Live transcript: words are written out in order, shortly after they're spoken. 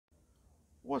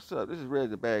What's up? This is Red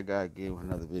the Bad Guy again with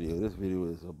another video. This video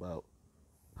is about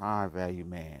High Value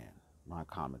Man, my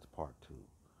comments part two.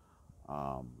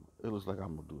 It looks like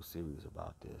I'm gonna do a series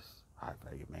about this High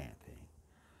Value Man thing.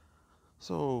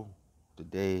 So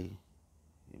today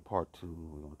in part two,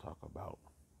 we're gonna talk about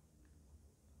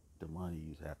the money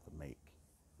you have to make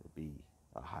to be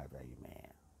a high value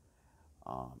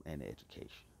man, and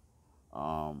education.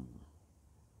 Um,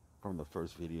 from the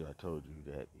first video, I told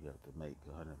you that you have to make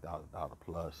 $100,000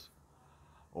 plus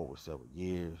over several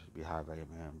years to be a high value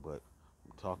man, but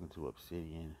I'm talking to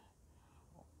Obsidian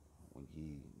when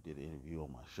he did an interview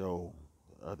on my show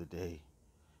the other day.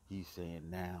 He's saying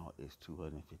now it's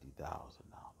 $250,000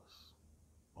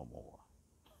 or more.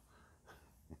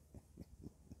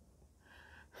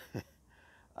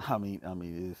 I mean,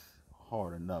 it's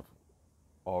hard enough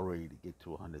already to get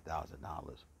to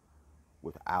 $100,000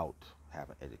 without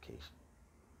having education,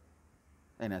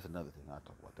 and that's another thing. I'll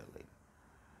talk about that later.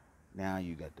 Now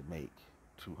you got to make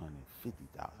 $250,000.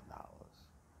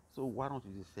 So why don't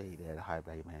you just say that a high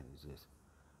value man is just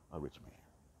a rich man?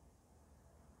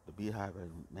 To be a high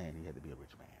value man, he had to be a rich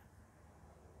man.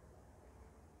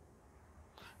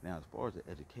 Now, as far as the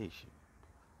education,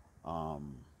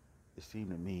 it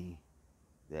seemed to me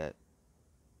that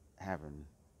having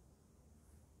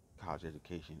college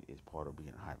education is part of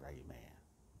being a high value man.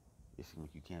 It seems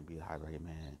like you can't be a high value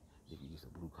man if you're just a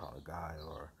blue collar guy,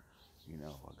 or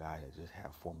a guy that just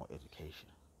have formal education.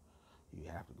 You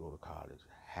have to go to college,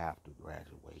 have to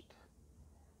graduate,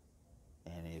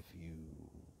 and if you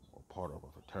are part of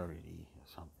a fraternity or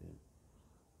something,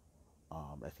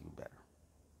 that's even better.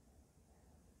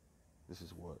 This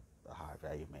is what a high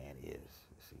value man is,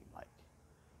 it seems like.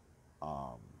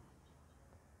 Um,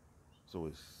 so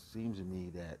it seems to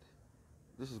me that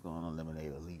this is going to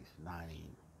eliminate at least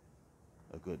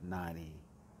a good 98%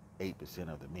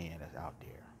 of the men that's out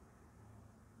there.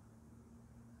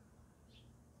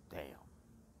 Damn.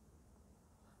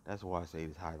 That's why I say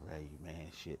this high value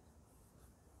man shit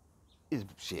is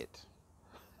shit.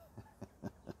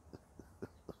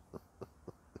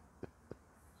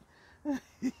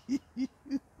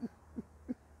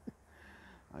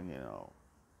 You know,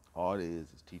 all it is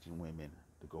teaching women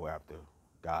to go after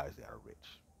guys that are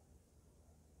rich.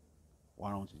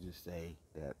 Why don't you just say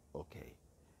that, okay,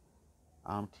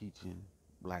 I'm teaching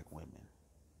black women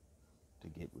to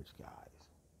get rich guys.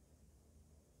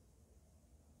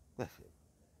 That's it.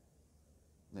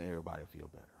 Then everybody feel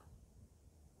better.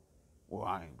 Well,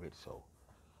 I ain't rich, so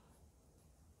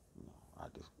I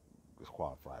just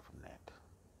disqualify from that.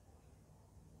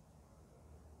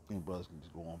 And brothers can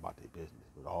just go on about their business.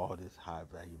 But all this high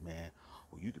value man,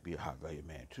 well, you could be a high value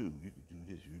man too. You could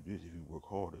do this, you do this if you work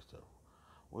hard and stuff.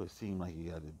 Well, it seems like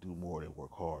you got to do more than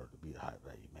work hard to be a high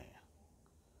value man.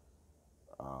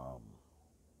 Um,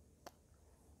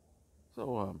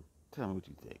 so tell me what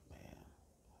you think, man.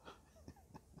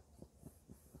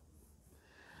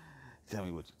 Tell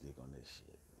me what you think on this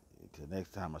shit. Until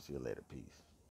next time, I'll see you later. Peace.